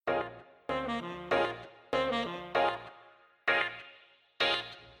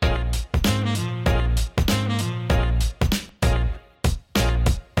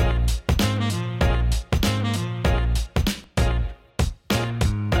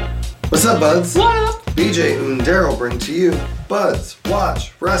What's up, buds? What up? BJ and Daryl bring to you Buds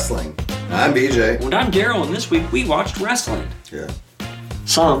Watch Wrestling. I'm BJ. And I'm Daryl, and this week we watched wrestling. Yeah.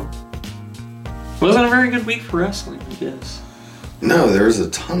 Some. Wasn't a very good week for wrestling, I guess. No, there was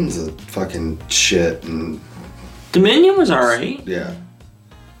tons of fucking shit and... Dominion was alright. Yeah.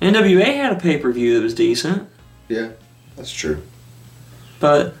 NWA had a pay-per-view that was decent. Yeah, that's true.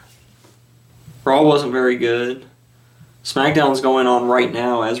 But Raw wasn't very good. SmackDown's going on right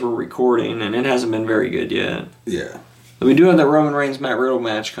now as we're recording, and it hasn't been very good yet. Yeah. But we do have that Roman Reigns-Matt Riddle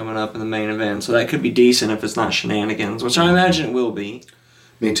match coming up in the main event, so that could be decent if it's not shenanigans, which I imagine it will be.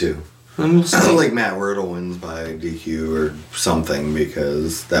 Me too. And we'll see. Like Matt Riddle wins by DQ or something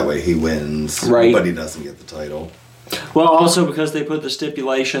because that way he wins, right. But he doesn't get the title. Well, also because they put the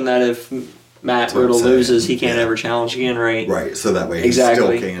stipulation that if Matt Riddle loses, he can't ever challenge again, right? Right, so that way he still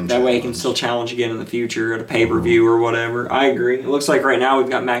can That challenge. way he can still challenge again in the future at a pay-per-view or whatever. I agree. It looks like right now we've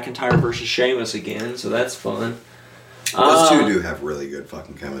got McIntyre versus Sheamus again, so that's fun. Those two do have really good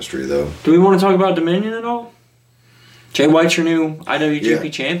fucking chemistry, though. Do we want to talk about Dominion at all? Jay White's your new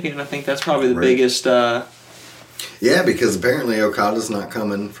IWGP champion. I think that's probably the biggest... Yeah, because apparently Okada's not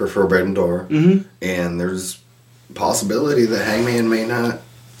coming for Forbidden Door. Mm-hmm. And there's possibility that Hangman may not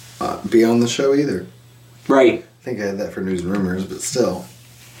be on the show either. Right. I think I had that for News and Rumors, but still.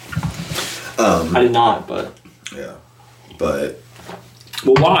 I did not, but... Yeah. But...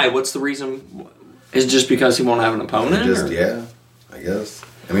 Well, why? What's the reason? Is it just because he won't have an opponent? Yeah, I guess.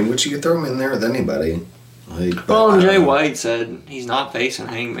 I mean, you could throw him in there with anybody. Well, and Jay White said he's not facing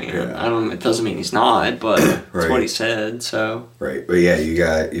Hangman. Yeah. It doesn't mean he's not, but that's what he said, so... Right, but yeah,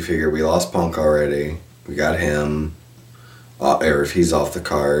 you figure we lost Punk already. We got him, or if he's off the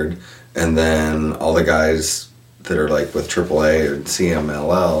card, and then all the guys that are like with AAA or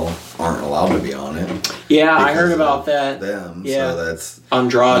CMLL aren't allowed to be on it. Yeah, I heard about that. So that's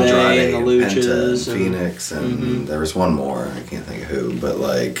Andrade and the Luchas and Phoenix, and there was one more. I can't think of who, but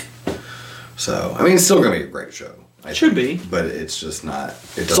like, so I mean, it's still gonna be a great show. It should be, but it's just not.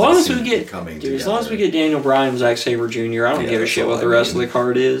 As long as we get Daniel Bryan, Zack Sabre Jr., I don't give a shit what the rest of the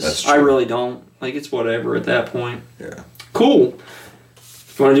card is. That's true. I really don't. Like, it's whatever at that point. Yeah. Cool.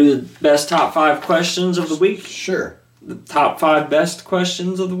 You want to do the best top 5 questions of the week? Sure. The top 5 best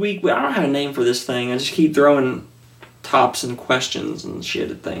questions of the week? I don't have a name for this thing. I just keep throwing tops and questions and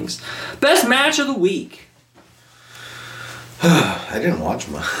shit at things. Best match of the week. I didn't watch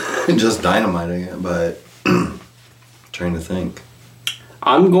much. Just Dynamiting it, but trying to think.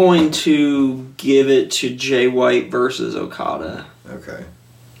 I'm going to give it to Jay White versus Okada. Okay.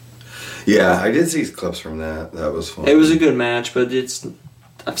 Yeah, I did see clips from that. That was fun. It was a good match, but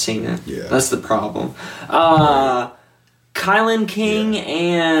I've seen it. Yeah. That's the problem. Kylan King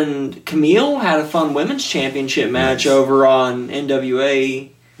and Camille had a fun women's championship match over on NWA.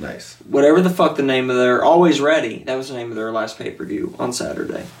 Nice. Whatever the fuck the name of their... Always Ready. That was the name of their last pay-per-view on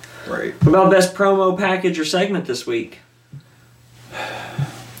Saturday. Right. What about best promo package or segment this week?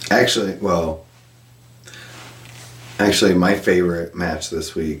 Actually, my favorite match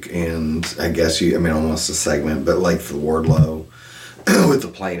this week, and I guess almost a segment, but like the Wardlow with the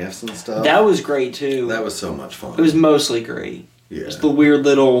plaintiffs and stuff. That was great too. That was so much fun. It was mostly great. Yeah. Just the weird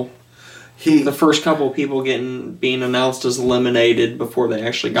little... the first couple of people being announced as eliminated before they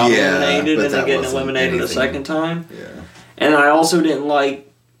actually got eliminated, and then getting eliminated a second time. Yeah. And I also didn't like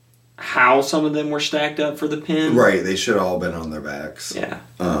how some of them were stacked up for the pin. Right, they should have all been on their backs. Yeah.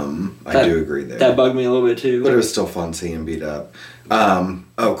 I do agree there. That bugged me a little bit too. But it was still fun seeing him beat up.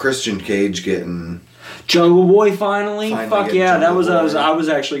 Christian Cage getting... Jungle Boy finally. Fuck yeah, that was I was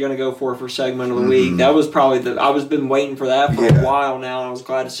actually going to go for segment of the week. That was probably I've been waiting for that for a while now, and I was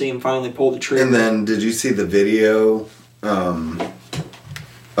glad to see him finally pull the trigger. And then, did you see the video of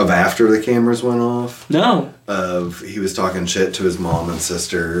after the cameras went off? No. He was talking shit to his mom and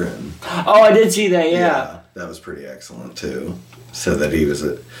sister. And oh, I did see that, yeah. That was pretty excellent, too. Said that he was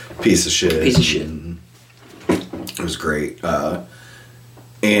a piece of shit. It was great.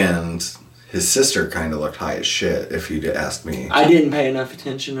 And his sister kind of looked high as shit, if you'd asked me. I didn't pay enough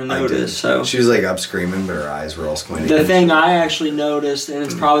attention to notice, so... She was, up screaming, but her eyes were all squinty. The thing I actually noticed, and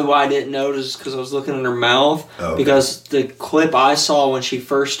it's probably why I didn't notice, because I was looking in her mouth, because the clip I saw when she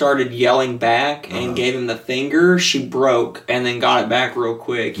first started yelling back and gave him the finger, she broke, and then got it back real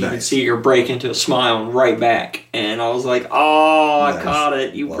quick. You could see her break into a smile and right back. And I was like, I caught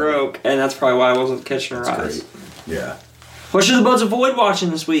it, you broke. And that's probably why I wasn't catching her eyes. Great. Yeah. What should the buds avoid watching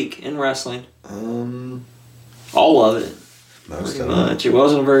this week in wrestling? All of it. Pretty much. It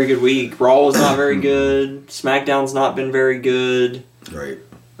wasn't a very good week. Raw was not very good. SmackDown's not been very good. Right.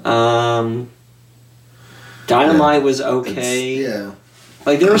 Dynamite was okay.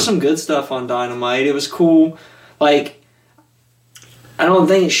 Like, there was some good stuff on Dynamite. It was cool. Like, I don't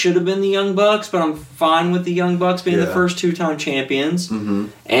think it should have been the Young Bucks, but I'm fine with the Young Bucks being the first 2-time champions. Mm-hmm.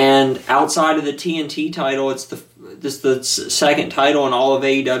 And outside of the TNT title, it's the second title in all of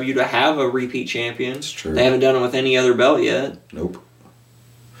AEW to have a repeat champion. It's true. They haven't done it with any other belt yet. Nope.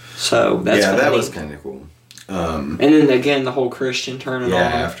 So that's that was kind of cool. And then again, the whole Christian turning on.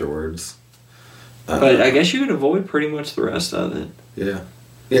 Afterwards. But I guess you could avoid pretty much the rest of it. Yeah.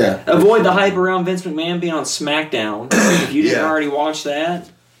 Yeah. Avoid the hype around Vince McMahon being on SmackDown. If you didn't already watch that.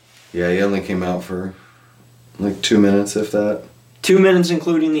 Yeah, he only came out for like 2 minutes, if that. 2 minutes,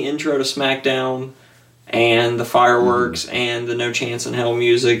 including the intro to SmackDown and the fireworks and the No Chance in Hell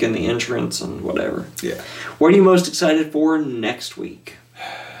music and the entrance and whatever. Yeah. What are you most excited for next week?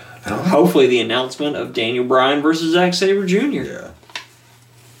 Hopefully the announcement of Daniel Bryan versus Zack Sabre Jr. Yeah.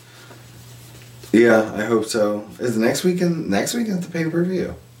 Yeah, I hope so. Is next weekend the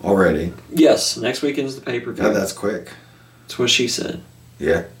pay-per-view already? Yes, next weekend's the pay-per-view. God, that's quick. That's what she said.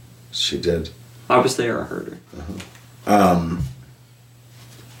 Yeah, she did. I was there, I heard her.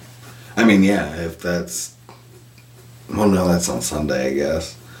 I mean, yeah, if that's... Well, no, that's on Sunday, I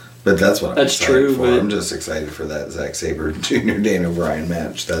guess. But that's what I'm excited for. I'm just excited for that Zack Sabre Jr. Daniel Bryan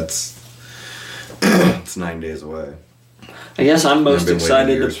match. That's... it's 9 days away. I guess I'm most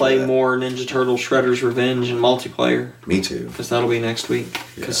excited to play more Ninja Turtle Shredder's Revenge in multiplayer. Me too. Because that'll be next week.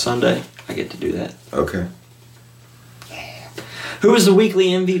 Because Sunday, I get to do that. Okay. Who was the weekly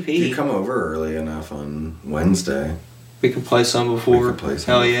MVP? If you come over early enough on Wednesday, we can play some before. We can play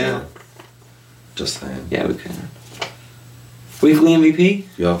some Hell before. yeah. Just saying. Yeah, we can. Weekly MVP?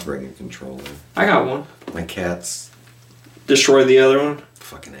 You'll have to bring a controller. I got one. My cat's... Destroy the other one?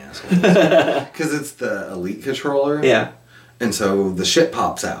 Fucking asshole. Because it's the Elite controller. Yeah. And so the shit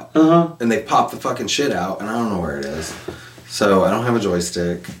pops out. Uh-huh. And they pop the fucking shit out, and I don't know where it is. So I don't have a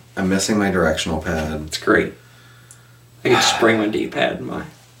joystick. I'm missing my directional pad. It's great. I can just bring my D-pad in my...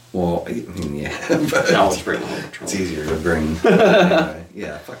 Well, I mean, yeah. But I'll just bring the whole controller. It's easier to bring. Anyway.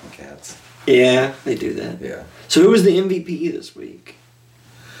 Yeah, fucking cats. Yeah, they do that. Yeah. So who was the MVP this week?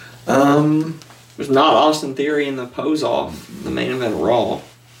 It was not Austin Theory in the pose-off, the main event Raw.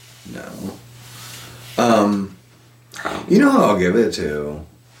 No. You know who I'll give it to?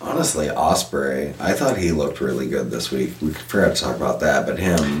 Honestly, Ospreay. I thought he looked really good this week. We forgot to talk about that, but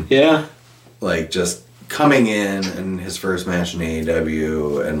him... Yeah. Like, just coming in his first match in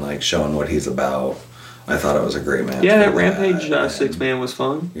AEW and, like, showing what he's about. I thought it was a great match. Yeah, that Rampage 6-man was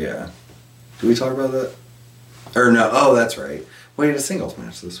fun. Yeah. Did we talk about that? Or no, oh, that's right. We had a singles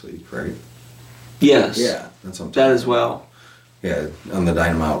match this week, right? Yes. Yeah, that's what I'm talking That as well. Yeah, on the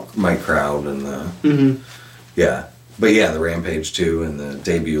Dynamite crowd and the... Mm-hmm. Yeah. But yeah, the Rampage 2 and the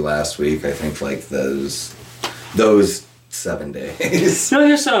debut last week, I think, like, those 7 days. No,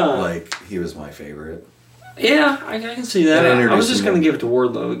 just, like, he was my favorite. Yeah, I can see that. I was just going to give it to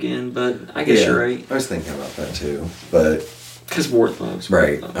Wardlow again, but I guess you're right. I was thinking about that too, but... Because Wardlow's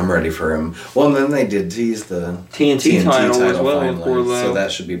right, I'm ready for him. Well, and then they did tease the TNT title as well with Wardlow. So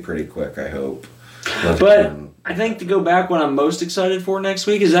that should be pretty quick, I hope. But I think to go back, what I'm most excited for next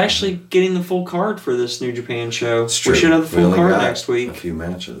week is actually getting the full card for this New Japan show. It's true. We should have the full card next week. A few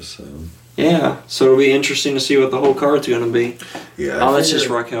matches, so... Yeah, so it'll be interesting to see what the whole card's going to be. Yeah. Oh, that's just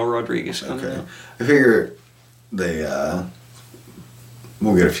Raquel Rodriguez coming out. I figure they,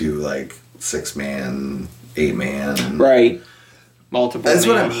 we'll get a few, like, 6-man, 8-man. Right. Multiple That's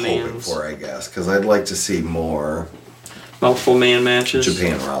man what I'm hoping for, I guess, because I'd like to see more multiple man matches.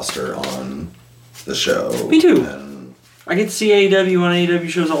 Japan roster on the show. Me too. And, I get to see AEW on AEW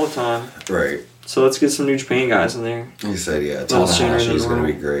shows all the time. Right. So let's get some New Japan guys in there. He said, yeah, Tanahashi's going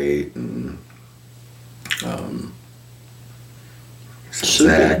to be great, and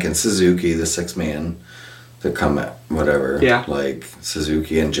Zack and Suzuki, the 6-man, to come at whatever. Yeah. Like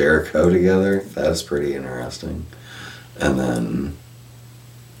Suzuki and Jericho together. That's pretty interesting. And then,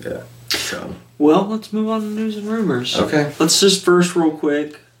 yeah. So. Well, let's move on to news and rumors. Okay. Let's just first, real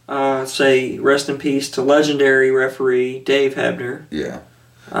quick, say rest in peace to legendary referee Dave Hebner. Yeah.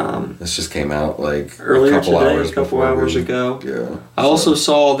 This just came out like earlier a couple hours ago. Yeah. I also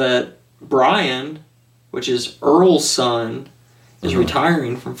saw that Brian, which is Earl's son, is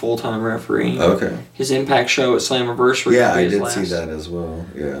retiring from full-time refereeing. Okay. His Impact show at Slammiversary. Yeah, I did see that as well.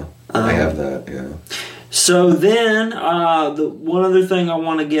 Yeah. I have that, yeah. So then, the one other thing I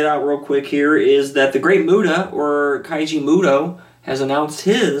want to get out real quick here is that the Great Muta, or Kaiji Muto, has announced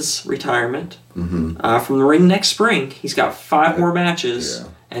his retirement from the ring next spring. He's got 5 more matches,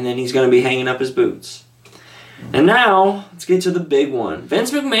 and then he's going to be hanging up his boots. And now, let's get to the big one.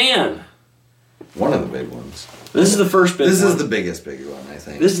 Vince McMahon. One of the big ones. This is the first big one. This is the biggest big one, I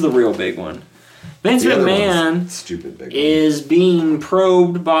think. This is the real big one. Vince McMahon stupid big is being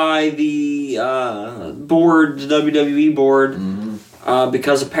probed by the board, the WWE board,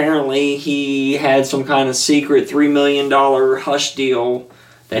 because apparently he had some kind of secret $3 million hush deal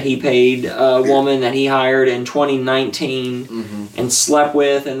that he paid a woman that he hired in 2019 and slept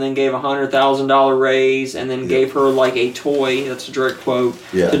with, and then gave a $100,000 raise, and then gave her like a toy, that's a direct quote,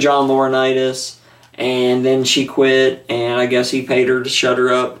 to John Laurinaitis. And then she quit, and I guess he paid her to shut her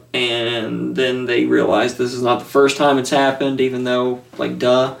up, and then they realized this is not the first time it's happened, even though, like,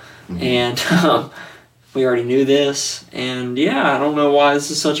 duh. And we already knew this. And, yeah, I don't know why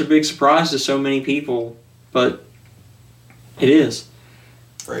this is such a big surprise to so many people, but it is.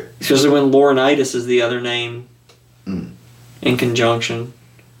 Right. Especially when Laurinaitis is the other name in conjunction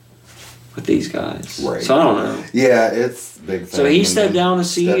with these guys. Right. So I don't know. Yeah, it's a big thing. So he stepped down as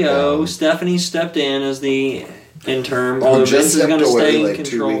CEO. Stephanie stepped in as the interim. Although Vince is going to stay in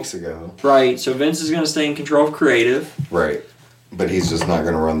control. 2 weeks ago. Right. So Vince is going to stay in control of creative. Right. But he's just not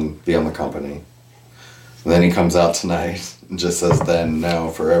going to be on the company. And then he comes out tonight and just says, then, now,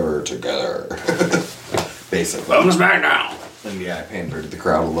 forever together. Basically. Welcome back now. And yeah, I pandered to the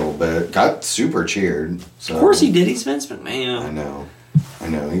crowd a little bit. Got super cheered. So. Of course he did. He's Vince McMahon. I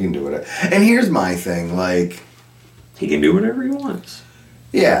know, he can do it. And here's my thing, like... He can do whatever he wants.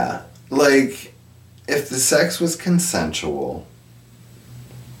 Yeah. Like, if the sex was consensual,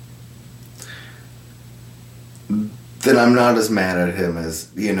 then I'm not as mad at him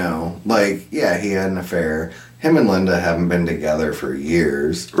as, like, yeah, he had an affair. Him and Linda haven't been together for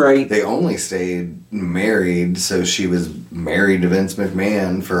years. Right. They only stayed married, so she was married to Vince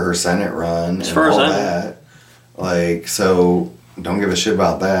McMahon for her Senate run and all that. Like, so... Don't give a shit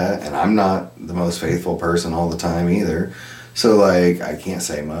about that, and I'm not the most faithful person all the time either. So, like, I can't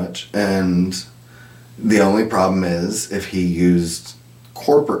say much. And the only problem is if he used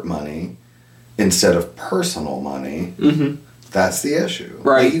corporate money instead of personal money, that's the issue.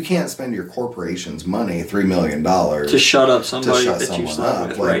 Right. Like, you can't spend your corporation's money, $3 million, to shut up somebody that you slept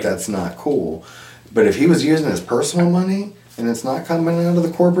with. Like, that's not cool. But if he was using his personal money and it's not coming out of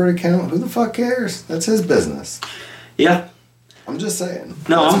the corporate account, who the fuck cares? That's his business. Yeah. I'm just saying.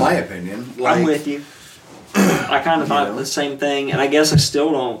 No, that's my opinion. Like, I'm with you. I kind of thought the same thing, and I guess I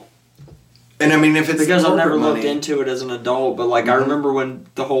still don't. And I mean, if it's because I've never looked into it as an adult, but like I remember when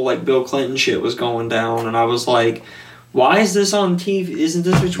the whole like Bill Clinton shit was going down, and I was like, "Why is this on TV? Isn't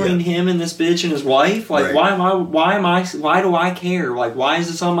this between him and this bitch and his wife? Like, why do I care? Like, why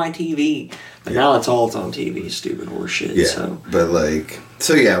is this on my TV?" But now it's on TV, stupid horse shit. Yeah, so. But like,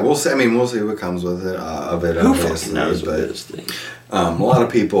 so yeah, we'll see. I mean, we'll see what comes with it. Who fucking knows what this thing? A lot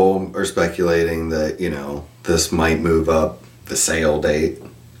of people are speculating that this might move up the sale date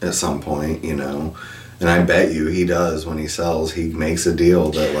at some point. And I bet you he does when he sells. He makes a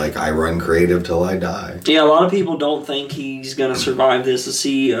deal that like I run creative till I die. Yeah, a lot of people don't think he's gonna survive this as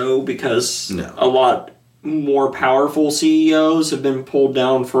CEO because a lot more powerful CEOs have been pulled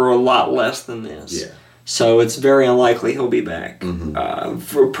down for a lot less than this. Yeah. So it's very unlikely he'll be back,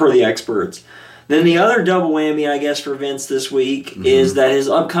 per the experts. Then the other double whammy, I guess, for Vince this week is that his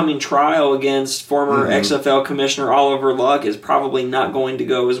upcoming trial against former XFL Commissioner Oliver Luck is probably not going to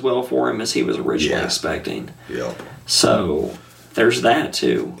go as well for him as he was originally expecting. Yep. So there's that,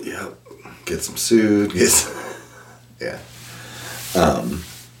 too. Yep. Gets him sued. Yeah.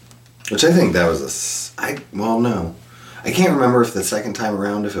 Which I think that was no. I can't remember if the second time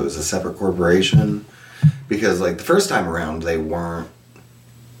around if it was a separate corporation. Because, like, the first time around, they weren't,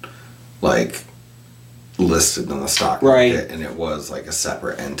 like, listed on the stock market. And it was, like, a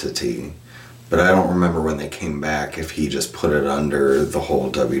separate entity. But I don't remember when they came back if he just put it under the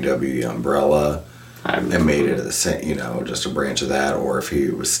whole WWE umbrella and made it the same, just a branch of that. Or if he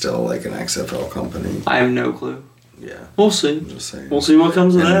was still, like, an XFL company. I have no clue. Yeah. We'll see. I'm just saying. We'll see what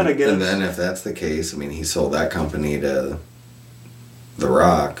comes of that, I guess. And then if that's the case, I mean, he sold that company to The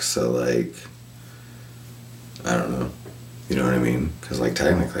Rock, so, like, I don't know. You know what I mean? Because, like,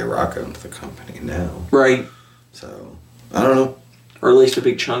 technically Rock owns the company now. Right. So, I don't know. Or at least a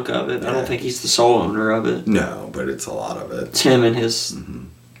big chunk of it. Yeah. I don't think he's the sole owner of it. No, but it's a lot of it. It's him and his... Do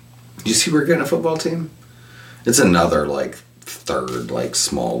you see we're getting a football team? It's another, like, third, like,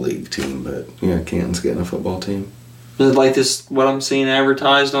 small league team, but, yeah, Canton's getting a football team. Is it like this, what I'm seeing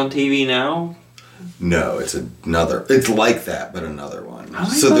advertised on TV now? No, it's another. It's like that, but another one. How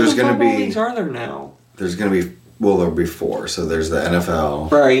many there's going to be. Leagues are there now? There's going to be. Well, there'll be 4. So there's the NFL,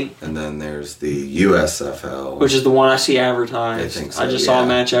 right? And then there's the USFL, which is the one I see advertised. I think so, I just saw a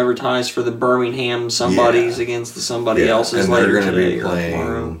match advertised for the Birmingham somebody's against the somebody else's. And later they're going to today be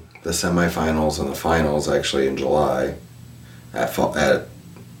playing the semifinals and the finals actually in July. at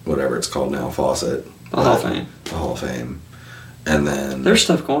whatever it's called now, Fawcett. The Hall of Fame. The Hall of Fame. And then... There's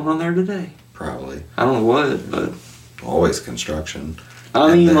stuff going on there today. Probably. I don't know what, but... Always construction.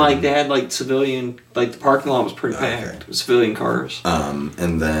 I mean, like, they had, like, civilian... Like, the parking lot was pretty packed. Okay. With civilian cars.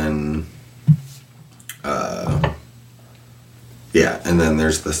 And then... yeah, and then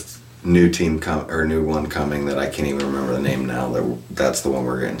there's this new new one coming that I can't even remember the name now. That's the one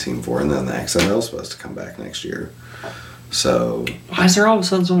we're getting team for. And then the XFL is supposed to come back next year. So... Why is there all of a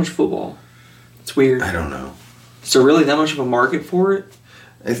sudden so much football? It's weird. I don't know. Is there really that much of a market for it?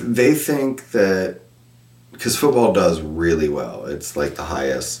 They think that... Because football does really well. It's like the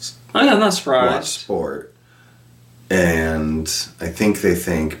highest... Oh, yeah, I'm not surprised. Watch sport. And I think they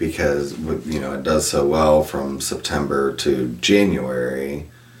think because, it does so well from September to January,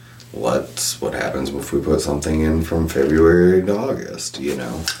 what happens if we put something in from February to August,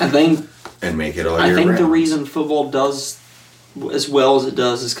 I think... And make it all year round. I think the reason football does as well as it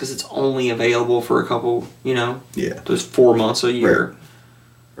does is because it's only available for a couple, Yeah. Those 4 months a year.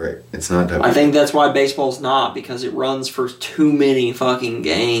 Right. It's not... I think that's why baseball's not, because it runs for too many fucking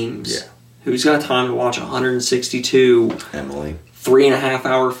games. Yeah. Who's got time to watch 162 Emily. 3.5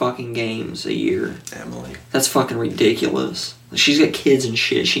 hour fucking games a year? Emily. That's fucking ridiculous. She's got kids and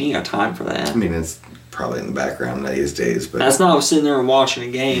shit. She ain't got time for that. I mean, it's probably in the background these days, but... That's not sitting there and watching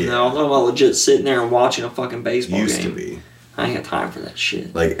a game, though. I'm talking about legit sitting there and watching a fucking baseball game. Used to be. I ain't got time for that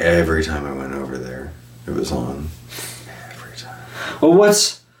shit. Like, every time I went over there, it was on. Every time.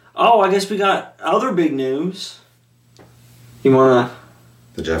 Well, I guess we got other big news. You wanna...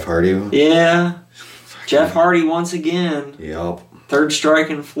 The Jeff Hardy one? Yeah. Jeff Hardy once again. Yup. Third strike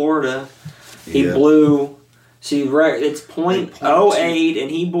in Florida. He Yep. blew... See, it's .08,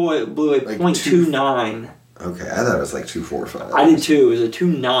 and he blew a like .29. Okay, I thought it was like 2.45. I did too. It was a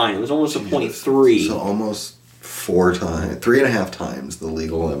 2.9. It was almost a .3. So almost 3.5 times the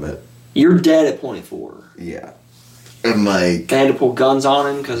legal limit. You're dead at .4. Yeah. And like... They had to pull guns on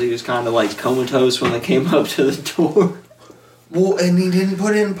him because he was kind of like comatose when they came up to the door. Well, and he didn't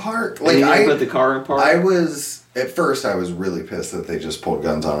put it in park. Like, he didn't put the car in park? At first I was really pissed that they just pulled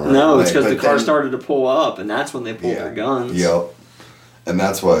guns on him. No, it's because the car started to pull up, and that's when they pulled their guns. Yep. And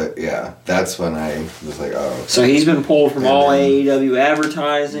that's when I was like, oh. Okay. So he's been pulled from all AEW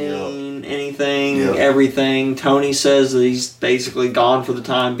advertising, anything, everything. Tony says that he's basically gone for the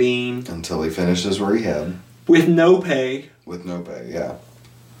time being. Until he finishes rehab. With no pay. With no pay, yeah.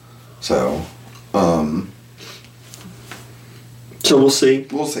 So, So we'll see.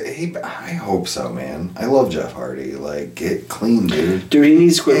 We'll see. I hope so, man. I love Jeff Hardy. Like, get clean, dude. Dude, he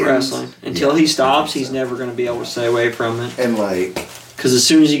needs to quit wrestling. Until he stops, he's never going to be able to stay away from it. And, like... Because as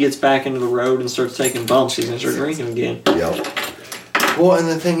soon as he gets back into the road and starts taking bumps, he's going to start drinking again. Yep. Well, and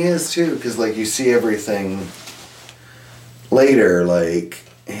the thing is, too, because, like, you see everything later, like,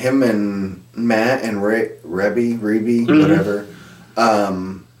 him and Matt and Reby, whatever,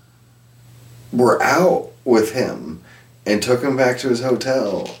 were out with him and took him back to his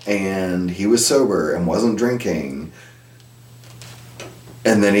hotel, and he was sober and wasn't drinking.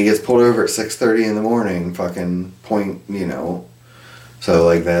 And then he gets pulled over at 6:30 in the morning, fucking point, So,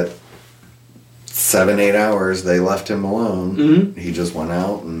 like, that 7-8 hours, they left him alone. Mm-hmm. He just went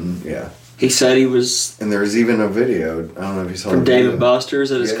out and, He said he was... And there was even a video, I don't know if you saw it. From David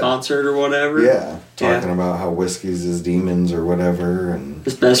Buster's at his concert or whatever? Yeah. Talking about how whiskey's his demons or whatever. And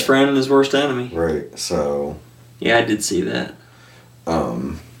his best friend and his worst enemy. Right, so... Yeah, I did see that.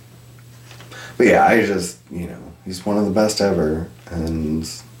 But yeah, I just, he's one of the best ever. And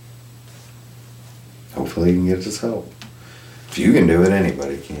hopefully he can get his help. If you can do it,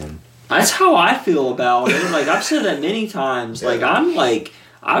 anybody can. That's how I feel about it. Like, I've said that many times. Like,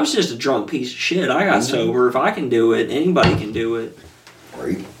 I was just a drunk piece of shit. I got sober. If I can do it, anybody can do it.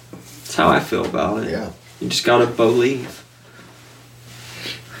 Right. That's how I feel about it. Yeah. You just gotta believe.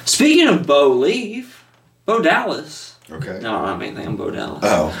 Speaking of believe, Bo Dallas. Okay. No, I don't have anything on Bo Dallas.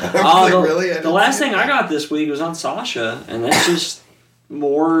 Oh. Really? The last thing I got this week was on Sasha, and that's just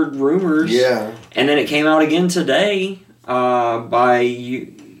more rumors. Yeah. And then it came out again today by...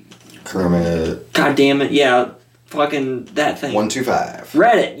 Kermit. God damn it, yeah. Fucking that thing. 125.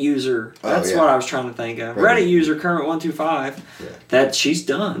 Reddit user. That's what I was trying to think of. Reddit user, Kermit125. Yeah. That she's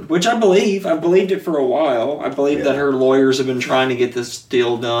done. Which I believe. I believed it for a while. I believe that her lawyers have been trying to get this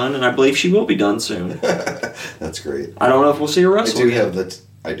deal done, and I believe she will be done soon. That's great. I don't know if we'll see her wrestle again.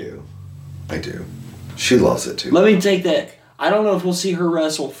 I do. She loves it too. Let me take that. I don't know if we'll see her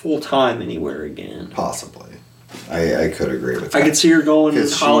wrestle full time anywhere again. Possibly. I could agree with that. I could see her going in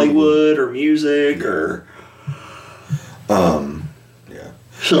Hollywood or music or... Yeah.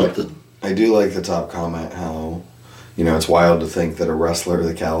 Something. I do like the top comment how You know, it's wild to think that a wrestler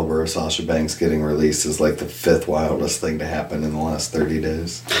the caliber of Sasha Banks getting released is like the 5th wildest thing to happen in the last 30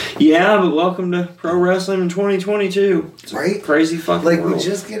 days. Yeah, but welcome to pro wrestling in 2022. It's right? Crazy fucking Like, world. we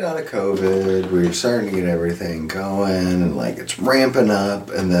just get out of COVID, we're starting to get everything going, and like, it's ramping up,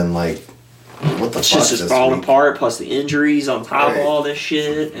 and then like, what the it's fuck just falling apart, plus the injuries on top of all this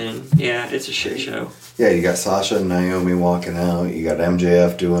shit, and yeah, it's a shit show. Yeah, you got Sasha and Naomi walking out, you got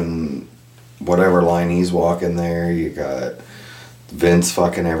MJF doing whatever line he's walking there, you got Vince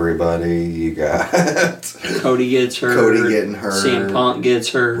fucking everybody, you got Cody gets hurt. Cody getting hurt. CM Punk gets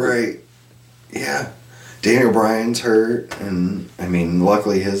hurt. Right. Yeah. Daniel Bryan's hurt, and I mean,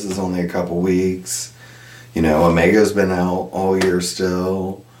 luckily his is only a couple weeks. You know, Omega's been out all year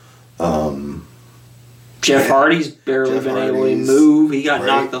still. Jeff Hardy's barely been able to move. He got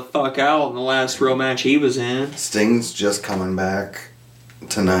knocked the fuck out in the last real match he was in. Sting's just coming back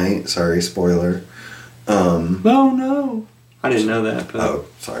tonight. Sorry, spoiler. Oh no. I didn't know that. But. Oh,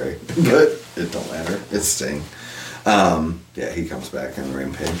 sorry. But it don't matter. It's Sting. Yeah, he comes back in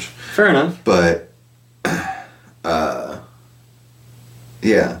Rampage. Fair enough. But, yeah.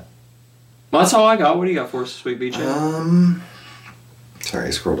 Well, that's all I got. What do you got for us this week, BJ? Sorry,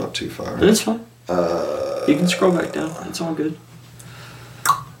 I scrolled up too far. It's fine. You can scroll back down. It's all good.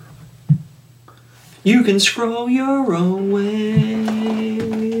 You can scroll your own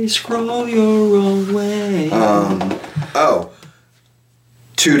way. Scroll your own way. Oh.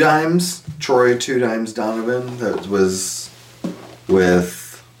 Two Dimes. Troy Two Dimes Donovan. That was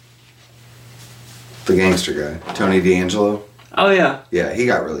with the gangster guy. Tony D'Angelo. Oh, yeah. Yeah, he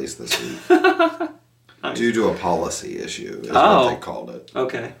got released this week. Nice. Due to a policy issue is what they called it.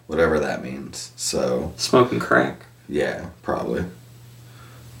 Okay. Whatever that means. So. Smoking crack. Yeah, probably.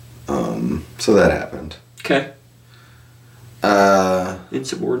 So that happened. Okay.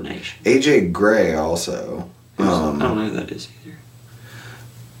 Insubordination. AJ Gray also. I don't know who that is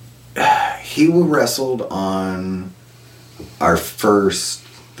either. He wrestled on our first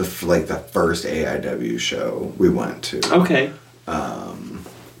AIW show we went to. Okay.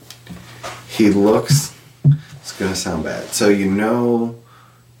 He looks, it's gonna sound bad. So you know,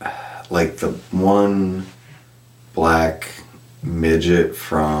 like the one black midget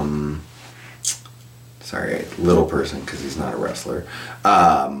from, sorry, little person because he's not a wrestler.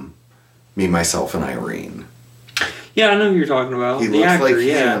 Me, Myself, and Irene. Yeah, I know who you're talking about. He the looks actor, like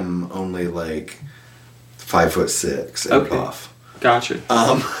yeah. him, only like 5'6" and buff. Gotcha.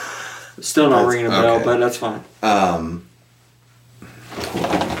 Still not ringing a bell, okay. but that's fine.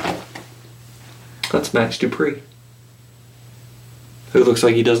 That's Max Dupree, who looks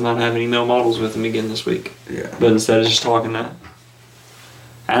like he does not have any male models with him again this week. Yeah. But instead is just talking that.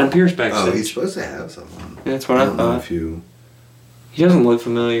 Adam Pearce backstage. Oh, he's supposed to have someone. Yeah, that's what I don't know thought. if you... He doesn't look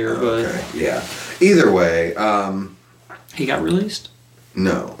familiar, Okay, yeah. Either way, he got released?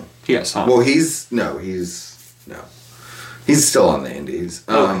 no. He got signed. Well, he's still on the indies.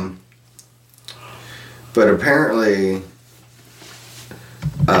 Okay. But apparently,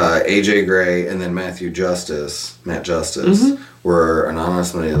 AJ Gray and then Matt Justice, were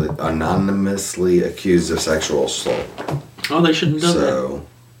anonymously accused of sexual assault. Oh, they shouldn't have done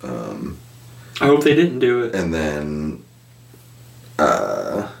that. I hope they didn't do it. And then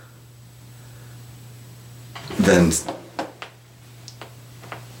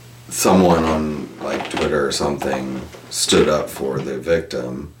someone on like Twitter or something stood up for the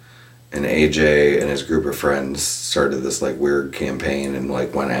victim, and AJ and his group of friends started this like weird campaign and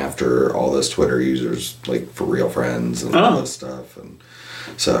like went after all this Twitter users like for real friends and all this stuff, and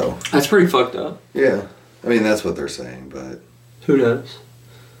so that's pretty fucked up. Yeah, I mean that's what they're saying, but who knows?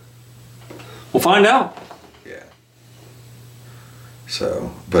 We'll find out. Yeah.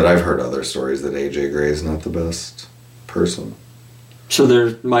 So, but I've heard other stories that AJ Gray is not the best person. So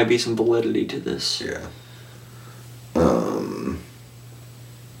there might be some validity to this. Yeah.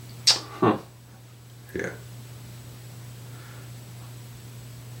 Yeah.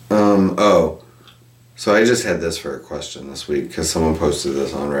 Oh. So I just had this for a question this week because someone posted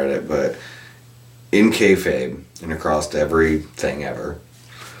this on Reddit, but in kayfabe and across everything ever,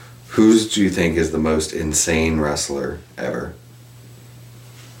 whose do you think is the most insane wrestler ever?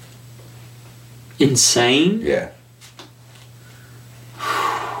 Insane? Yeah.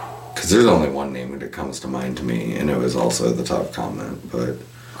 Because there's only one name that comes to mind to me, and it was also the top comment, but...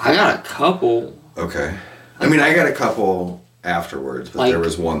 I got a couple. Okay. I mean, I got a couple afterwards, but there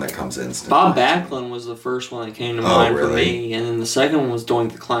was one that comes instantly. Bob Backlund was the first one that came to mind for me, and then the second one was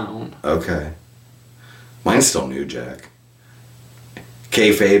Doink the Clown. Okay. Mine's still New Jack.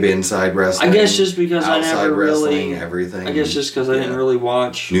 kayfabe inside wrestling. I guess just because I never really everything. I guess just because I didn't really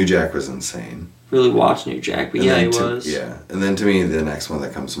watch. New Jack was insane. Really watch New Jack, but he was. Yeah, and then to me, the next one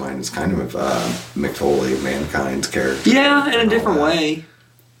that comes to mind is kind of Mick Foley, Mankind's character. Yeah, in a different way.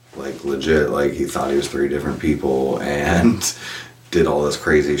 Like legit, like he thought he was 3 different people and did all this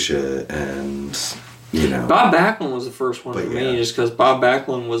crazy shit, and you know. Bob Backlund was the first one for me, just because Bob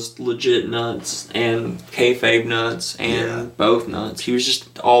Backlund was legit nuts and kayfabe nuts and both nuts. He was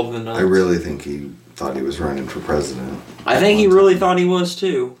just all the nuts. I really think he thought he was running for president. I think he really thought he was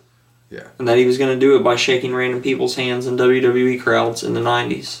too. Yeah. And that he was going to do it by shaking random people's hands in WWE crowds in the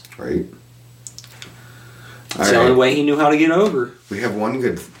 90s. Right. It's the only way he knew how to get over. We have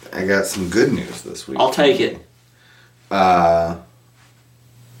I got some good news this week. I'll take it. I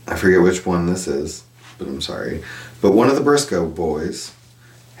forget which one this is, but I'm sorry. But one of the Briscoe boys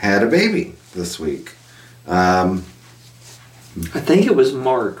had a baby this week. I think it was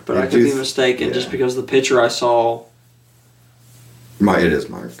Mark, but I could be mistaken just because the picture I saw... It is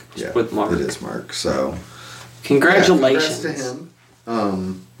Mark. Yeah, with Mark. It is Mark. So, congratulations to him.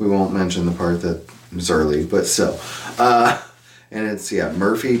 We won't mention the part that was early, but still. And it's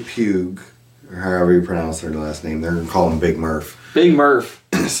Murphy Pugh, or however you pronounce their last name. They're gonna call him Big Murph. Big Murph.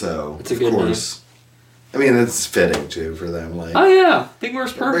 So it's a good name. I mean, it's fitting too for them. Like, oh yeah, Big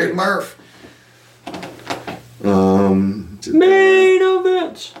Murph's perfect. Big Murph. Main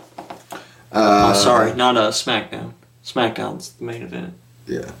event. Sorry, not SmackDown. SmackDown's the main event.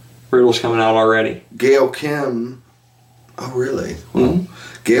 Yeah. Riddle's coming out already. Gail Kim. Oh, really? Mm-hmm.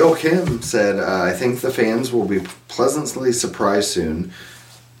 Gail Kim said, I think the fans will be pleasantly surprised soon.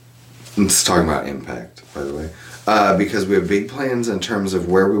 It's talking about Impact, by the way. Because we have big plans in terms of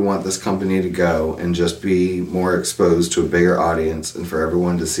where we want this company to go and just be more exposed to a bigger audience and for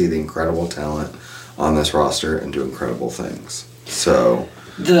everyone to see the incredible talent on this roster and do incredible things. So...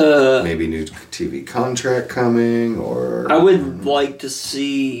 maybe new TV contract coming, or... I would like to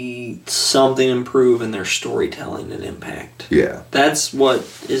see something improve in their storytelling and Impact. Yeah. That's what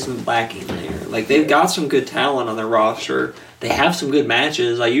is lacking there. Like, they've got some good talent on their roster. They have some good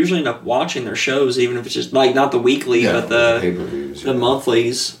matches. I usually end up watching their shows, even if it's just, like, not the weekly, but the pay-per-views, the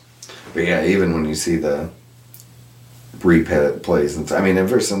monthlies. But yeah, even when you see the replays, I mean,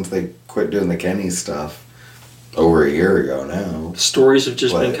 ever since they quit doing the Kenny stuff, over a year ago now. Stories have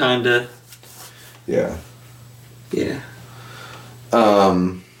just been kind of... Yeah. Yeah.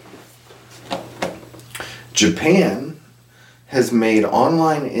 Japan has made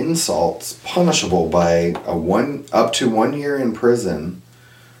online insults punishable by up to 1 year in prison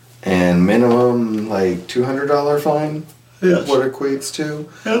and minimum $200 fine. Yes. What it equates to.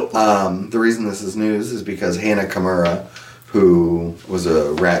 Yep. The reason this is news is because Hana Kimura, who was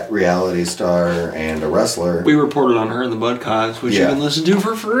a reality star and a wrestler. We reported on her in the Budcast, which you can listen to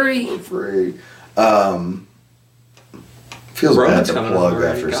for free. Feels bad to plug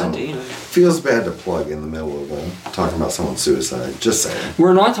after something. Feels bad to plug in the middle of talking about someone's suicide. Just saying.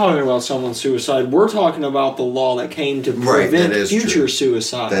 We're not talking about someone's suicide. We're talking about the law that came to prevent future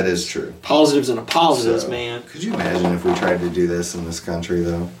suicide. That is true. Positives and positives, man. Could you imagine if we tried to do this in this country,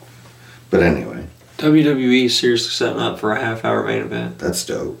 though? But anyway. WWE is seriously setting up for a half-hour main event. That's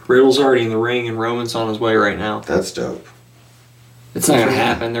dope. Riddle's already in the ring, and Roman's on his way right now. That's dope. It's not going to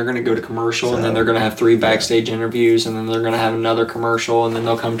happen. They're going to go to commercial, and then they're going to have 3 backstage interviews, and then they're going to have another commercial, and then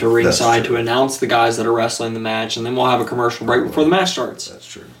they'll come to ringside to announce the guys that are wrestling the match, and then we'll have a commercial break before the match starts. That's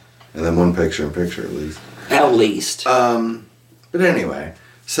true. And then one picture-in-picture at least. At least. But anyway,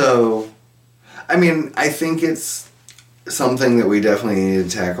 so, I mean, I think it's something that we definitely need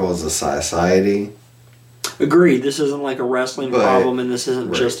to tackle as a society. Agreed. This isn't like a wrestling problem, and this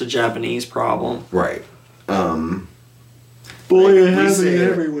isn't just a Japanese problem. Right. Boy, it happens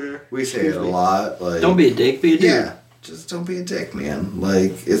everywhere. We say it a lot. Don't be a dick, be a dude. Yeah, just don't be a dick, man.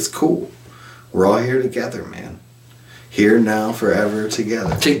 It's cool. We're all here together, man. Here, now, forever,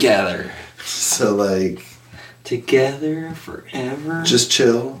 together. Together. So, together, forever. Just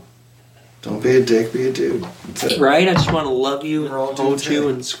chill. Don't be a dick, be a dude. Right? I just want to love you and hold you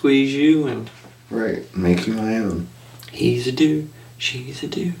and squeeze you and... Right. Make you my own. He's a dude. She's a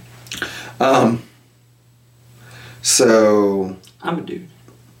dude. So... I'm a dude.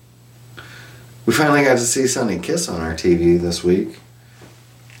 We finally got to see Sonny Kiss on our TV this week.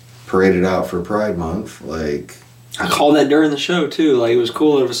 Paraded out for Pride Month. I called that during the show, too. It was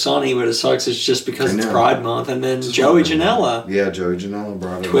cool that it was Sonny, but it sucks it's just because it's Pride Month. And then Joey Janela. Yeah, Joey Janela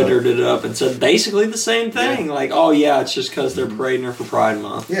brought it Twittered it up and said basically the same thing. Yeah. It's just because they're parading her for Pride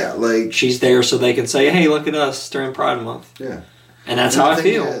Month. Yeah, she's there so they can say, hey, look at us during Pride Month. Yeah. And that's how I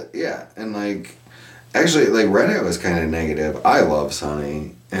feel. Yeah, and Actually, like, Reddit was kind of negative. I love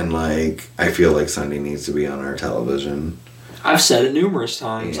Sonny, and, like, I feel like Sonny needs to be on our television. I've said it numerous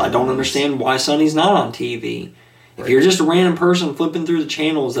times. I don't understand why Sonny's not on TV. If you're just a random person flipping through the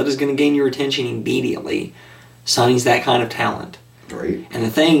channels, that is going to gain your attention immediately. Sonny's that kind of talent. Right. And the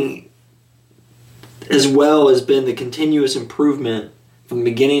thing, as well, has been the continuous improvement from the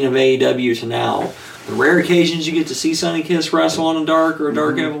beginning of AEW to now. The rare occasions you get to see Sonny Kiss wrestle on a Dark or a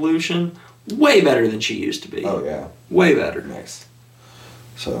Dark Evolution, way better than she used to be. Oh, yeah. Way better. Nice.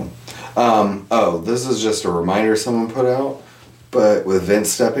 So, this is just a reminder someone put out, but with Vince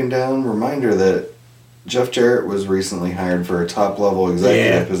stepping down, reminder that Jeff Jarrett was recently hired for a top-level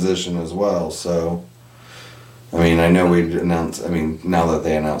executive position as well, so, I mean, I know now that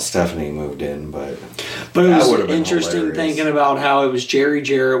they announced Stephanie moved in, but it was interesting thinking about how it was Jerry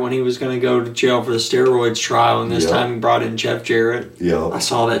Jarrett when he was going to go to jail for the steroids trial, and this time he brought in Jeff Jarrett. Yep. I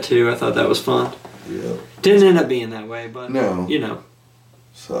saw that too. I thought that was fun. Yep. Didn't end up being that way, but, no. You know.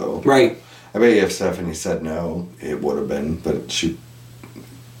 So. Right. I bet you if Stephanie said no, it would have been, but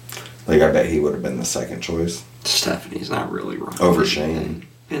I bet he would have been the second choice. Stephanie's not really wrong. Over Shane.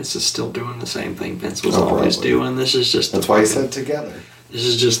 Vince is still doing the same thing Vince was always doing. This is just... That's why he said together. This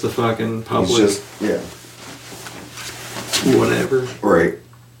is just the fucking public... He's just, yeah. Whatever. Right.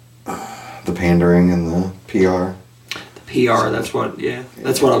 The pandering and the PR. The PR, that's what,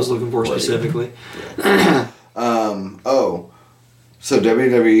 that's what I was looking for specifically. Yeah. So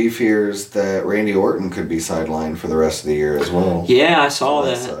WWE fears that Randy Orton could be sidelined for the rest of the year as well. Yeah, I saw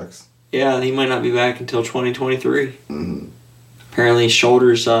that. Sucks. Yeah, he might not be back until 2023. Mm-hmm. Apparently his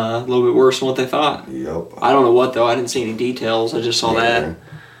shoulder's a little bit worse than what they thought. Yep. I don't know what, though. I didn't see any details. I just saw that.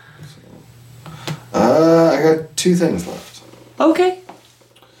 So, I got 2 things left. Okay.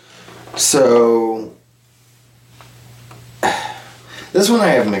 So, this one I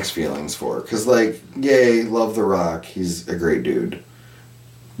have mixed feelings for. Because, yay, love The Rock. He's a great dude.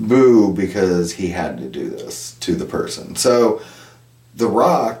 Boo, because he had to do this to the person. So, The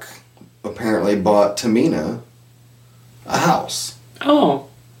Rock apparently bought Tamina a house. Oh.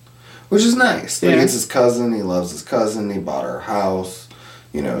 Which is nice. It's his cousin. He loves his cousin. He bought her a house.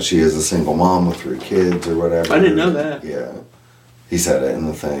 You know, she is a single mom with 3 kids or whatever. I didn't know that. Yeah. He said it in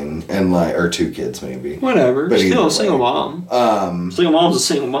the thing. And or 2 kids maybe. Whatever. But still a single mom. Single mom's a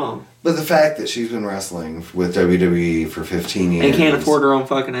single mom. But the fact that she's been wrestling with WWE for 15 years. And can't afford her own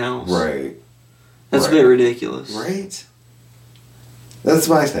fucking house. Right. That's a bit ridiculous. Right. That's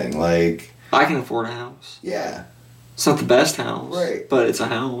my thing. I can afford a house. Yeah. It's not the best house. Right. But it's a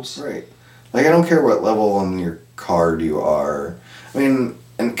house. Right. I don't care what level on your card you are. I mean,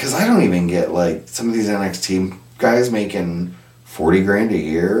 and because I don't even get, some of these NXT guys making $40,000 a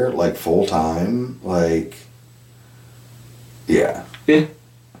year, full time. Yeah. Yeah.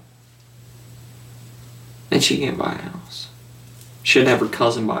 And she can't buy a house. She'd have her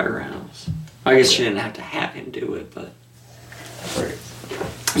cousin buy her house. I guess she didn't have to have him do it, but... Right.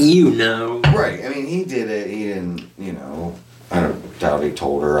 You know. Right. I mean, he did it. He didn't, I don't doubt he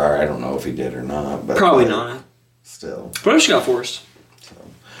told her. Or I don't know if he did or not. But probably not. Still. But she got forced. So,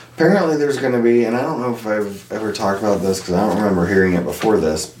 apparently there's going to be, and I don't know if I've ever talked about this because I don't remember hearing it before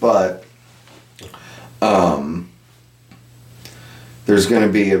this, but there's going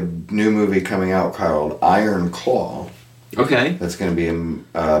to be a new movie coming out called Iron Claw. Okay. That's going to be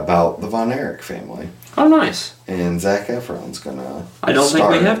about the Von Erich family. Oh, nice. And Zac Efron's going to I don't think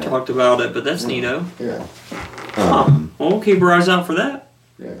we have talked about it, but that's neato. Yeah. Well, we'll keep our eyes out for that.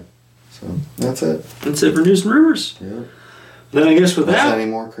 Yeah. So, that's it. That's it for news and rumors. Yeah. Then I guess with that... any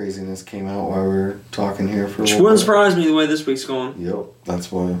more craziness came out while we were talking here for a which while. wouldn't surprise me the way this week's going. Yep.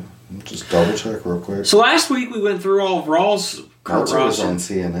 That's why. Just double check real quick. So last week we went through all of Raw's Meltzer was on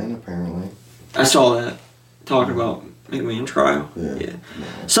CNN, apparently. I saw that. Talking about McMahon trial. Yeah.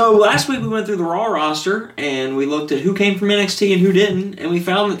 No. So last week we went through the Raw roster and we looked at who came from NXT and who didn't, and we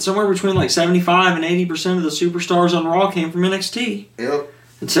found that somewhere between 75 and 80% of the superstars on Raw came from NXT. Yep.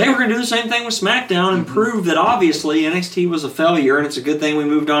 And today we're going to do the same thing with SmackDown and prove that obviously NXT was a failure, and it's a good thing we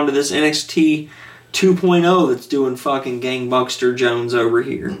moved on to this NXT 2.0 that's doing fucking gangbuster Jones over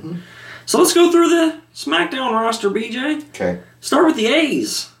here. Mm-hmm. So let's go through the SmackDown roster, BJ. Okay. Start with the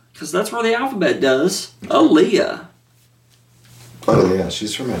A's, because that's where the alphabet does. Aaliyah. Oh, yeah,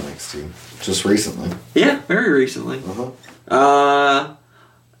 she's from NXT. Just recently. Yeah, very recently. Uh-huh.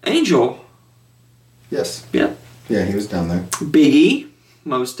 Angel. Yes. Yep. Yeah, he was down there. Big E,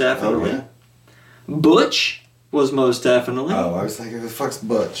 most definitely. Oh, yeah. Butch was most definitely. Oh, I was thinking, who the fuck's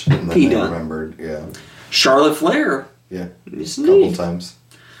Butch? And then I remembered, yeah. Charlotte Flair. Yeah. Yes, a couple times.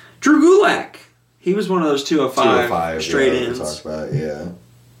 Drew Gulak. He was one of those 205 205 straight ins. ins. We talked about, yeah.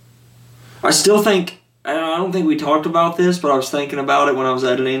 I still think I don't think we talked about this, but I was thinking about it when I was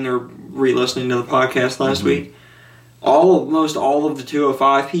editing or re-listening to the podcast last week. Almost all of the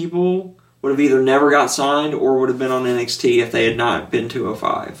 205 people would have either never got signed or would have been on NXT if they had not been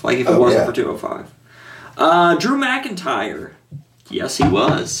 205. Like if it wasn't for 205. Drew McIntyre. Yes, he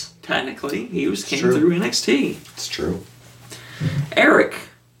was. Technically, he came through NXT. It's true. Eric.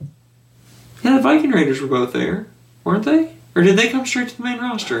 Yeah, the Viking Raiders were both there, weren't they? Or did they come straight to the main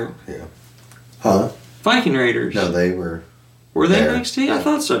roster? Yeah. Huh? Viking Raiders. No, they were. Were they NXT? Yeah. I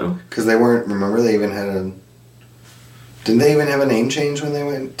thought so. Because they weren't. Remember, they even had a. Didn't they even have a name change when they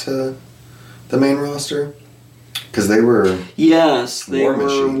went to the main roster? Because they were. Yes, they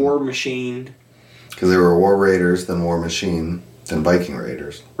were War Machine. Because they were War Raiders, then War Machine, then Viking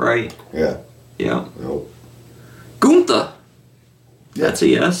Raiders. Right. Yeah. Yeah. Nope. Gunther. Yeah. That's a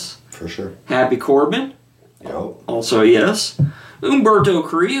yes. For sure. Happy Corbin. Yep. Also a yes. Humberto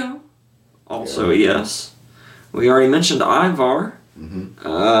Carrillo. Also a yes. We already mentioned Ivar.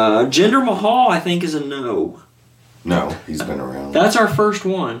 Jinder Mahal, I think, is a no. No, he's been around. That's our first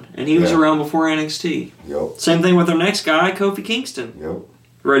one, and he was around before NXT. Yep. Same thing with our next guy, Kofi Kingston. Yep.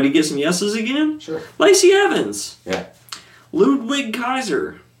 Ready to get some yeses again? Sure. Lacey Evans. Yeah. Ludwig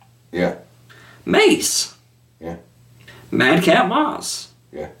Kaiser. Yeah. Mace. Yeah. Madcap Moss.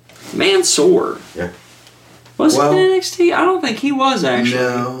 Yeah. Mansoor. Yeah. Was he in NXT? I don't think he was, actually.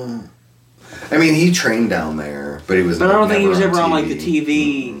 No. I mean, he trained down there, but he was. But I don't think he was ever on like the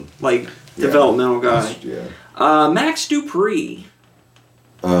TV, developmental guy. Yeah. Max Dupree.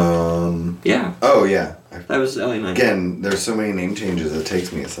 Yeah. Oh yeah. That was LA Knight. Again, there's so many name changes. It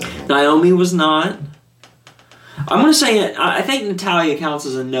takes me a second. Naomi was not. I'm gonna say it. I think Natalya counts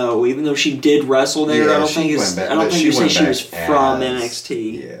as a no, even though she did wrestle there. Yeah, I don't think you say she was from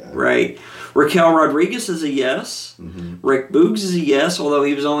NXT. Yeah. Right. Raquel Rodriguez is a yes. Rick Boogs is a yes, although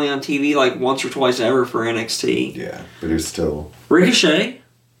he was only on TV like once or twice ever for NXT. Yeah, but he was still. Ricochet.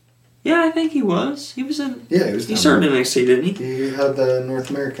 Yeah, I think he was. He was in. Yeah, he was. He started in NXT, didn't he? He had the North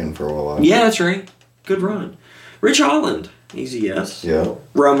American for a while. Yeah, that's right. Good run. Rich Holland. He's a yes. Yeah.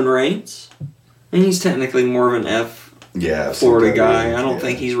 Roman Reigns. And he's technically more of an F. Yeah. Florida guy. I don't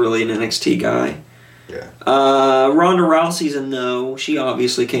think he's really an NXT guy. Yeah. Ronda Rousey's a no. She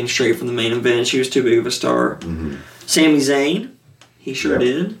obviously came straight from the main event. She was too big of a star. Sami Zayn. He sure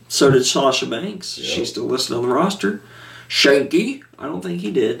did. So did Sasha Banks. Yep. She's still listed on the roster. Shanky. I don't think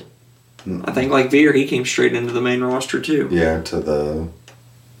he did. I think like Veer, he came straight into the main roster too. Yeah, to the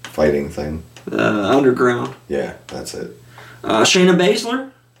fighting thing. Underground. Yeah, that's it. Shayna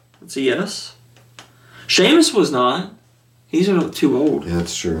Baszler. That's a yes. Sheamus was not. He's too old. Yeah,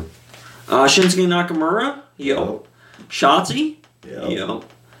 that's true. Shinsuke Nakamura. Yup. Shotzi. Yep.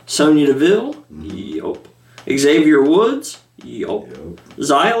 Sonya Deville. Yup. Xavier Woods. Yup.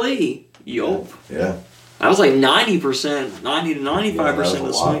 Xia Li. Yup. Yeah. That was like 90%, 90 to 95%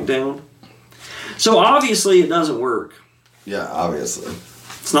 of SmackDown. So obviously it doesn't work. Yeah, obviously.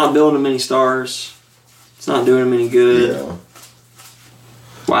 It's not building them any stars. It's not doing them any good. Yeah.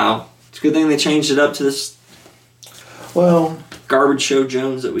 Wow. It's a good thing they changed it up to this garbage show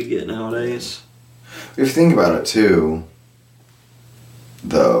Jones that we get nowadays. If you think about it too,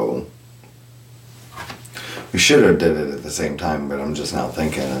 though, we should have did it at the same time, but I'm just now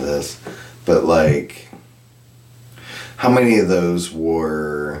thinking of this. But like, how many of those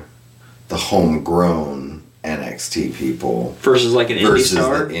were the homegrown NXT people versus like an indie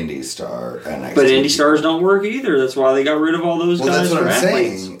star? The indie star NXT. But indie stars don't work either. That's why they got rid of all those guys. That's what for I'm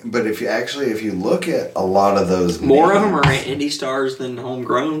athletes. saying. But if you look at a lot of those, more of them are indie stars than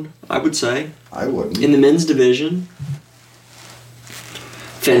homegrown. I would say. I wouldn't. In the men's division,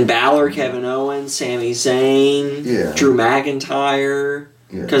 Finn Balor, Kevin Owens, Sami Zayn, Drew McIntyre.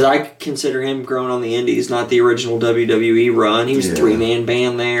 Because I consider him grown on the indies, not the original WWE run. He was a three-man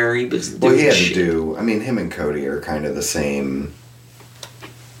band there. He was well, he had to do... I mean, him and Cody are kind of the same...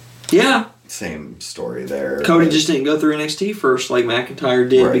 Yeah. Same story there. Cody just didn't go through NXT first like McIntyre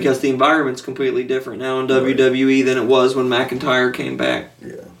did because the environment's completely different now in WWE than it was when McIntyre came back.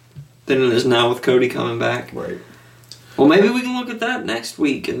 Yeah. Than it is now with Cody coming back. Right. Well, maybe we can look at that next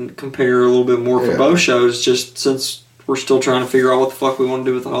week and compare a little bit more for both shows just since... We're still trying to figure out what the fuck we want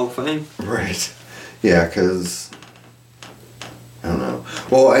to do with the Hall of Fame. Right. Yeah, because... I don't know.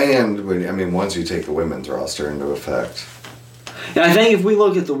 Well, and, I mean, once you take the women's roster into effect... Yeah, I think if we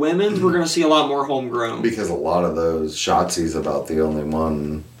look at the women's, we're going to see a lot more homegrown. Because a lot of those... Shotzi's about the only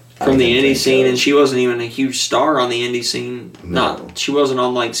one... From the indie scene, and she wasn't even a huge star on the indie scene. No. She wasn't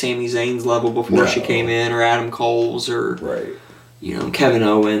on, like, Sami Zayn's level before she came in, or Adam Cole's, or... Right. You know, Kevin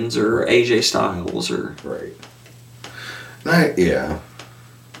Owens, or AJ Styles, or... Right. Yeah.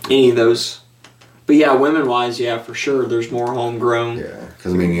 Any of those But yeah, women-wise, yeah, for sure, there's more homegrown. Yeah,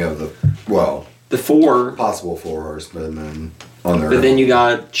 because I mean, you have the four possible 4 horsemen on their. But then you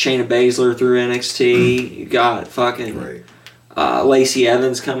got Shayna Baszler through NXT. You got fucking Lacey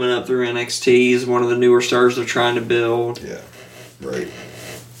Evans coming up through NXT. He's one of the newer stars they're trying to build. Yeah, right.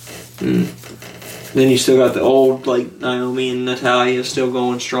 Then you still got the old, like, Naomi and Natalya still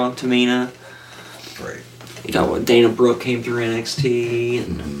going strong. Tamina. Right. You got Dana Brooke came through NXT,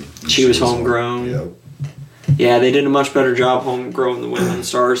 and she was homegrown. Yep. Yeah, they did a much better job homegrown the women's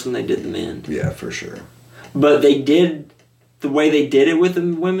stars than they did the men. Yeah, for sure. But the way they did it with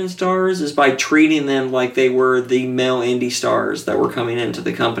the women's stars is by treating them like they were the male indie stars that were coming into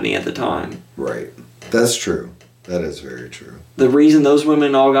the company at the time. Right. That's true. That is very true. The reason those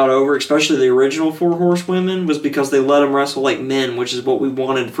women all got over, especially the original 4 horsewomen, was because they let them wrestle like men, which is what we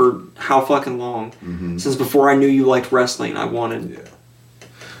wanted for how fucking long. Mm-hmm. Since before I knew you liked wrestling, I wanted. Yeah.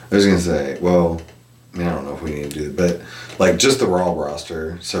 I was going to say, well, I mean, I don't know if we need to do it, but like just the Raw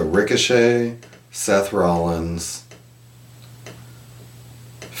roster. So Ricochet, Seth Rollins,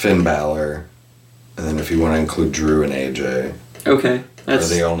 Finn Balor, and then if you want to include Drew and AJ. Okay. Are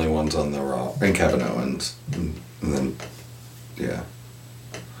the only ones on the Raw. And Kevin Owens. And then, yeah.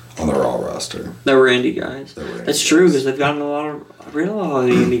 On the Raw roster. They were indie guys. That's true, because they've gotten a lot of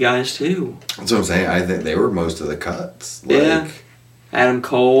indie guys, too. That's what I'm saying. I think they were most of the cuts. Like, yeah. Adam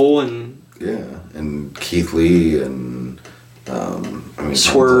Cole and... Yeah. And Keith Lee and...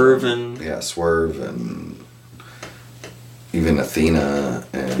 Swerve and... Yeah, Swerve and... Even Athena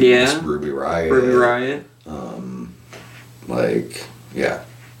and Ruby Riott. Yeah.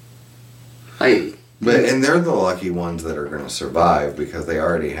 And they're the lucky ones that are going to survive because they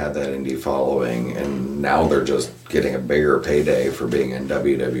already had that indie following, and now they're just getting a bigger payday for being in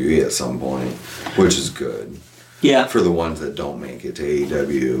WWE at some point, which is good. Yeah. For the ones that don't make it to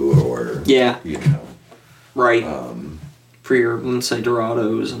AEW or, you know. Right. For your Lindsay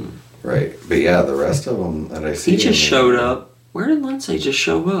Dorados and... Right. But yeah, the rest of them that I see... He just showed up. Where did Lindsay just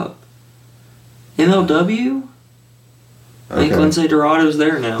show up? MLW? I think Lindsay Dorado's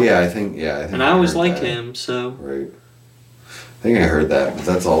there now. Yeah, I think. And I always liked him, so. Right. I think I heard that, but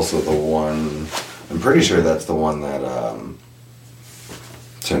that's also the one. I'm pretty sure that's the one that.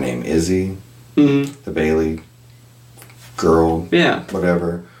 What's her name? Izzy. Mm-hmm. The Bailey girl. Yeah.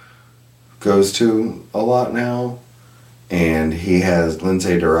 Whatever. Goes to a lot now, and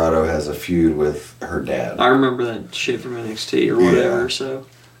Lindsay Dorado has a feud with her dad. I remember that shit from NXT or whatever. So.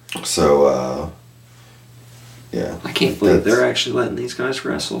 Yeah. I can't believe they're actually letting these guys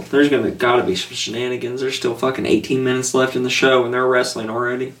wrestle. There's gotta be some shenanigans. There's still fucking 18 minutes left in the show and they're wrestling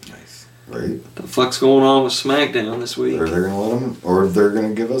already. Nice. Right. The fuck's going on with SmackDown this week? Or they're gonna let them, or they're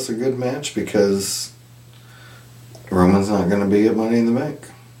gonna give us a good match because Roman's not gonna be at Money in the Bank.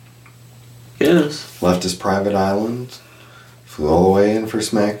 Yes. Left his private island, flew all the way in for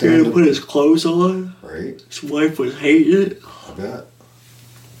SmackDown. He didn't put his clothes on. Right. His wife was hating it. I bet.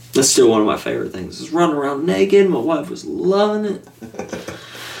 That's still one of my favorite things. Is running around naked. My wife was loving it.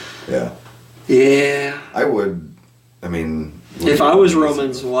 Yeah. Yeah. I would. I mean, if I was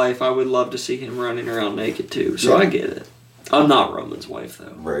Roman's wife, I would love to see him running around naked too. So I get it. I'm not Roman's wife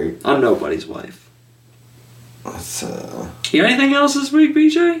though. Right. I'm nobody's wife. That's You got anything else this week,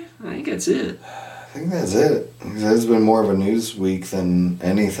 BJ? I think that's it. I think that's it. It's been more of a news week than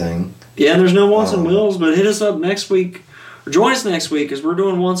anything. Yeah, there's no Wants and Wills, but hit us up next week. Or join us next week because we're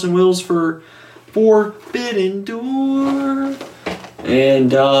doing Wants and Wills for Forbidden Door.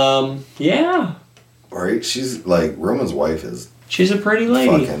 And, yeah. Right? She's like, Roman's wife is... She's a pretty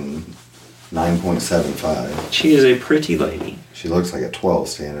lady. Fucking 9.75. She is a pretty lady. She looks like a 12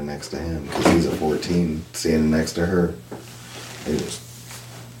 standing next to him because he's a 14 standing next to her.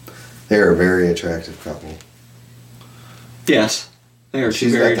 They're a very attractive couple. Yes. They are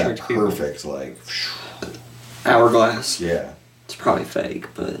She's very got that attractive perfect, like... hourglass. Yeah. It's probably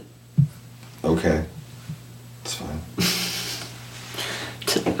fake, but... Okay. It's fine.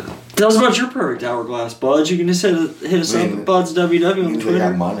 Tell us about your perfect hourglass, Buds. You can just hit us up at Buds WW on Twitter. They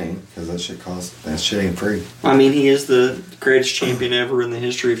got money, because that shit ain't free. I mean, he is the greatest champion ever in the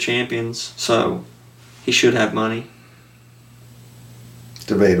history of champions, so he should have money.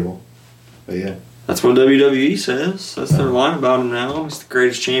 Debatable. But yeah. That's what WWE says. That's their line about him now. He's the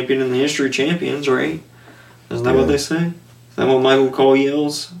greatest champion in the history of champions, right? Isn't that what they say? Is that what Michael Cole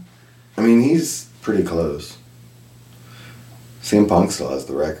yells? I mean, he's pretty close. CM Punk still has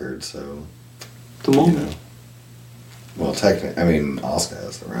the record, so... The moment. You know. Well, technically, I mean, Asuka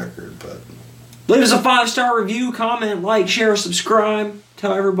has the record, but... Leave us a 5-star review, comment, like, share, subscribe.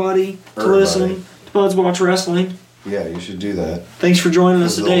 Tell everybody to listen to Buds Watch Wrestling. Yeah, you should do that. Thanks for joining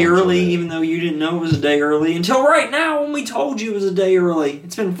us a day early, enjoy it. even though you didn't know it was a day early until right now when we told you it was a day early.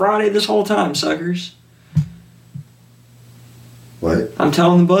 It's been Friday this whole time, suckers. What? I'm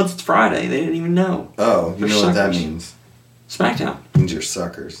telling the buds it's Friday. They didn't even know. Oh, you They're know what that suckers. means? SmackDown. Means you're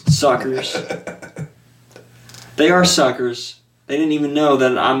suckers. Suckers. They are suckers. They didn't even know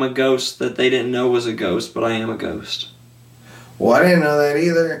that I'm a ghost that they didn't know was a ghost, but I am a ghost. Well, I didn't know that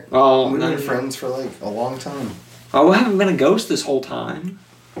either. Oh, We've no, been friends for like a long time. Oh, I haven't been a ghost this whole time.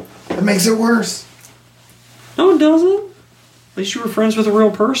 That makes it worse. No, it doesn't. At least you were friends with a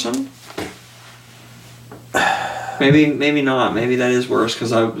real person. Maybe not. Maybe that is worse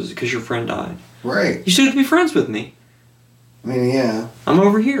because your friend died. Right. You still have to be friends with me. I mean, yeah. I'm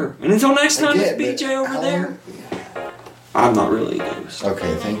over here, and until next time, I get it's BJ it. over How there. long- I'm not really a ghost.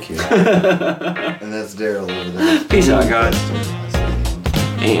 Okay, thank you. And that's Daryl over there. Peace out, guys.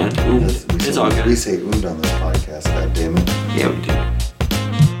 And it's all good. We say "und" on this podcast. God damn it. Yeah, we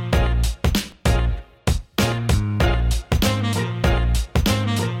do.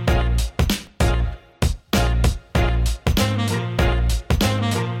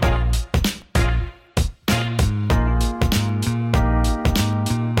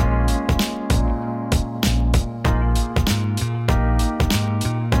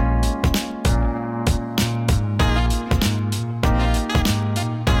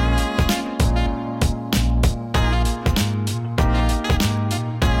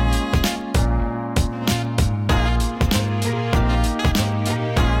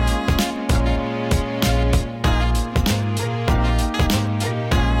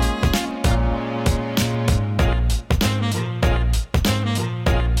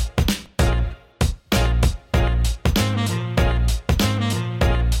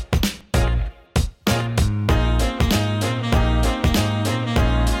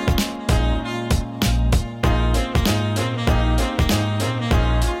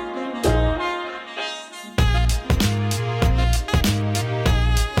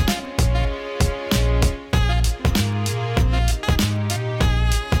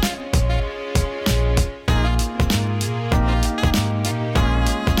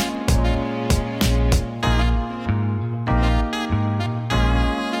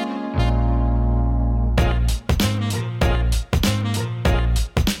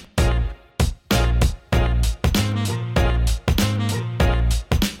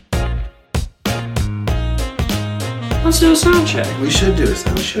 Let's do a sound check. We should do a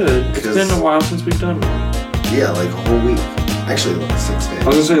sound We check. should. It's because- been a while since we've done one. Yeah, like a whole week. Actually, like 6 days. I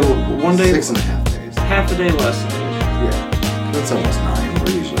was gonna say one day, 6.5 days. half a day less than Yeah. That's almost 9.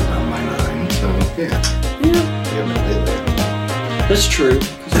 We're usually done by 9. So, yeah. Yeah, We haven't been late. that's true.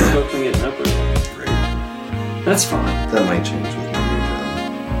 Because we're both been getting up early. Great. That's fine. That might change with my new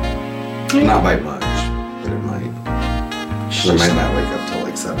job. Yeah. Not by much, but it might. So I might not wake up till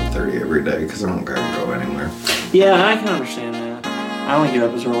like 7:30 every day because I don't gotta go anywhere. Yeah, I can understand that. I only get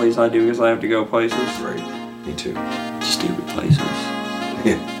up as early as I do because I have to go places. Right. Me too. Stupid places.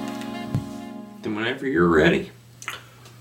 Yeah. Then whenever you're ready.